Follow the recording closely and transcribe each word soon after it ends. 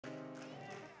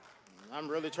I'm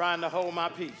really trying to hold my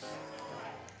peace.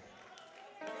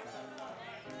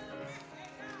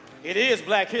 It is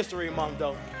Black History Month,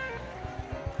 though.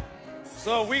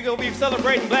 So we gonna be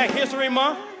celebrating Black History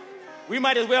Month. We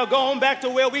might as well go on back to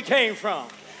where we came from.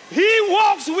 He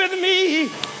walks with me.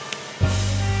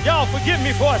 Y'all forgive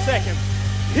me for a second.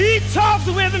 He talks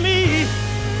with me.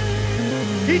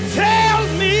 He tells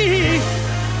me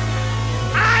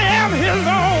I am his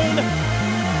own.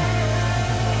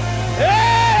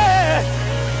 Hey!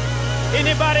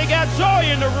 Anybody got joy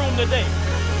in the room today?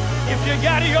 If you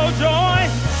got your joy,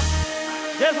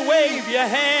 just wave your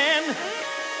hand.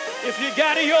 If you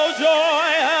got your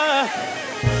joy,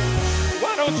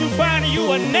 why don't you find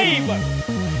you a neighbor?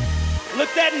 Look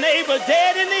that neighbor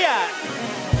dead in the eye.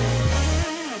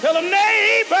 Tell him,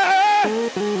 neighbor,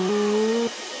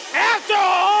 after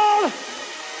all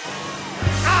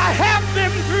I have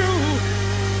been through,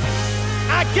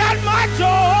 I got my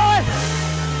joy,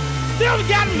 still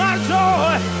got my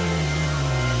joy,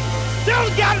 still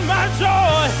got my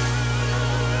joy.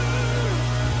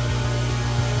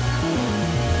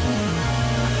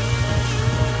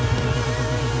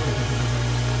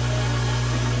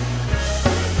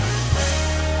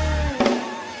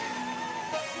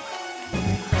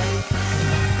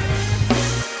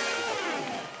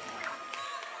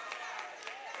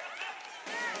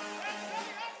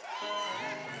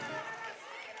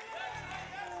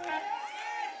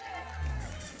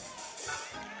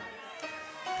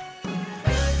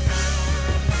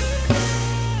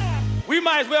 We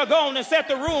might as well go on and set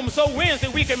the room so Wednesday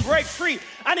we can break free.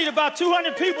 I need about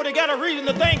 200 people that got a reason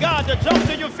to thank God to jump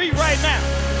to your feet right now.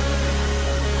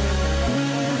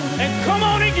 And come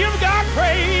on and give God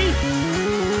praise.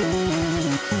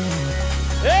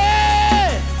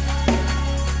 Hey!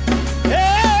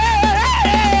 Hey!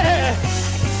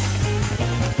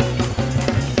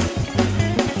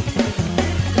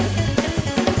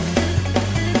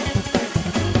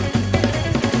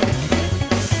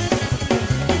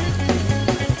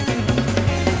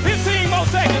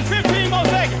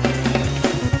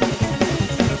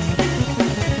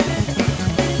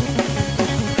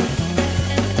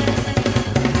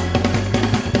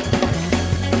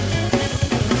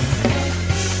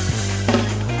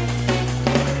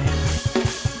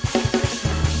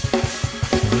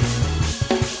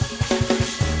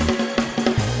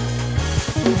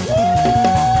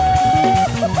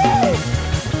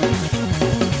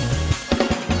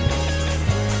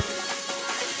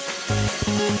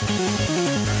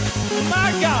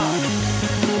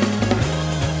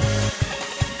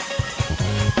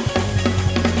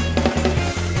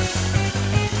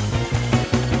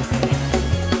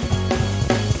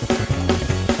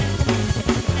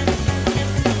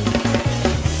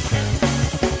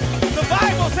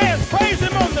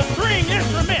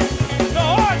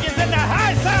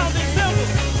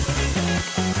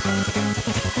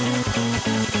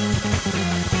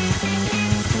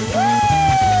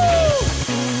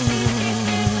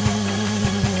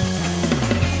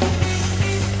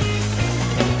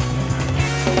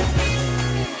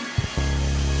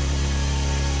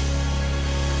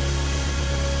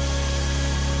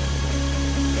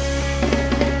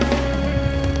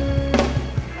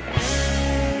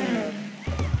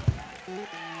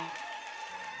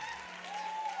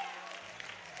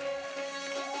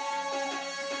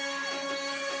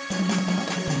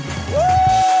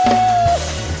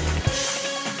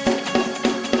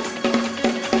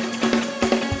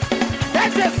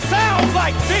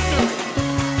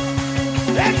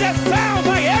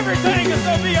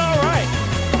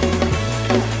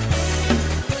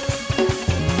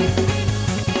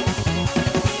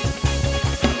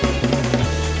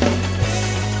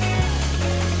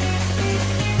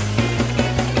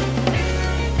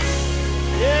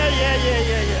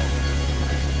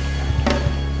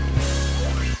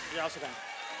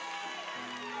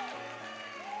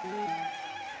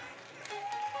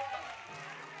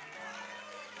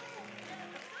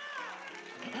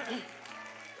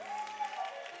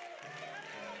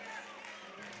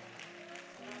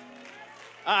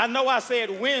 I know I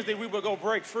said Wednesday we would go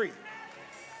break free.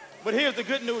 But here's the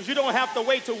good news. You don't have to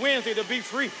wait till Wednesday to be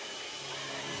free.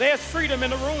 There's freedom in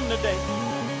the room today.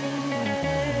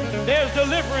 There's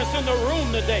deliverance in the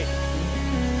room today.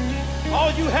 All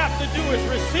you have to do is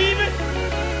receive it.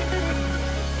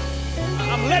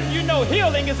 I'm letting you know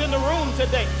healing is in the room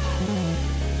today.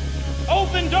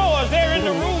 Open doors, they're in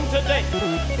the room today.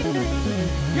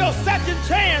 Your second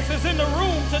chance is in the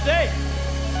room today.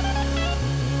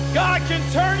 God can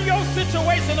turn your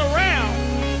situation around.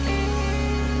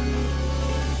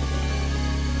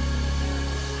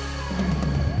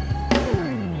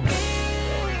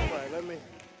 All right, let me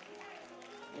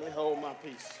Let me hold my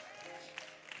peace.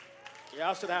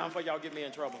 Y'all sit down before y'all get me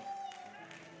in trouble.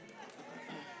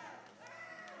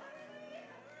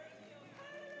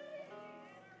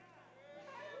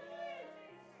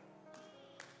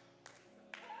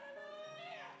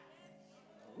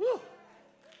 Woo.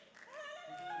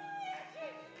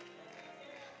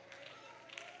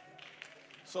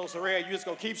 So, Soraya, you just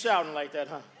gonna keep shouting like that,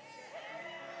 huh?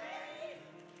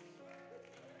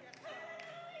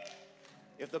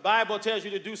 If the Bible tells you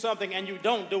to do something and you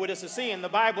don't do it, it's a sin. The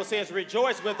Bible says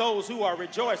rejoice with those who are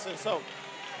rejoicing. So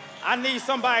I need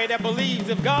somebody that believes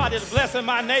if God is blessing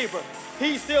my neighbor,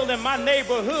 he's still in my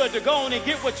neighborhood to go on and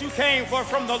get what you came for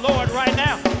from the Lord right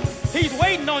now. He's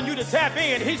waiting on you to tap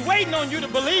in. He's waiting on you to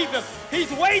believe him.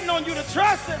 He's waiting on you to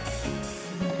trust him.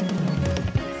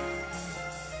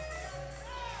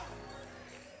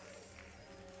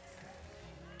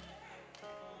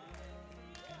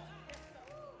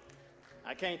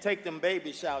 I can't take them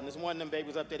babies shouting. There's one of them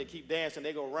babies up there that keep dancing.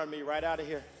 They gonna run me right out of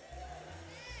here.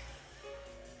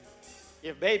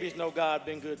 If babies know God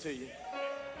been good to you.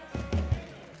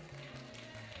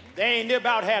 They ain't near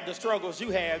about had the struggles you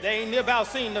have. They ain't near about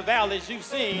seen the valleys you've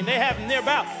seen. They haven't near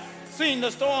about seen the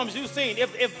storms you've seen.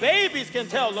 If babies can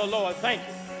tell the Lord, thank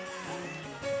you.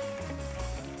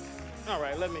 All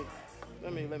right, let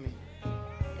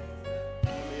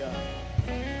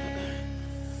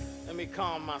me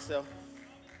calm myself.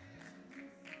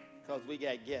 Because we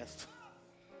got guests.